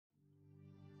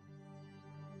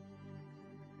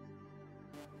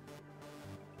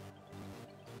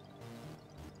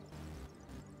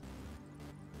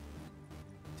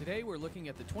Today we're looking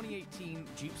at the 2018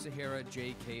 Jeep Sahara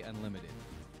Jk Unlimited.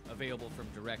 Available from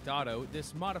Direct Auto,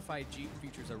 this modified Jeep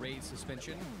features a raised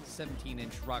suspension,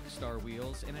 17-inch Rockstar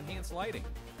wheels, and enhanced lighting.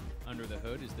 Under the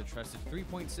hood is the trusted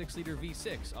 3.6-liter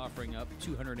V6 offering up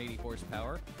 280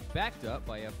 horsepower, backed up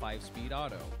by a 5-speed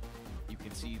auto. You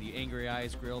can see the Angry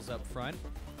Eyes grills up front,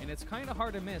 and it's kind of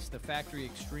hard to miss the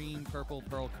factory Xtreme purple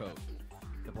pearl coat.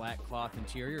 The black cloth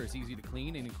interior is easy to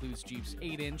clean and includes Jeep's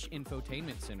 8-inch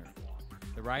infotainment center.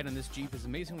 The ride on this Jeep is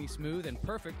amazingly smooth and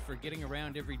perfect for getting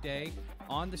around every day,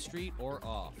 on the street or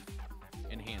off.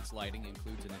 Enhanced lighting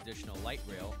includes an additional light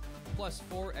rail, plus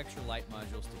 4 extra light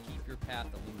modules to keep your path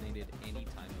illuminated any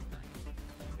time of night.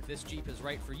 If this Jeep is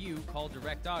right for you, call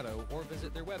Direct Auto or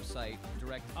visit their website,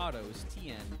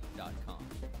 directautostn.com.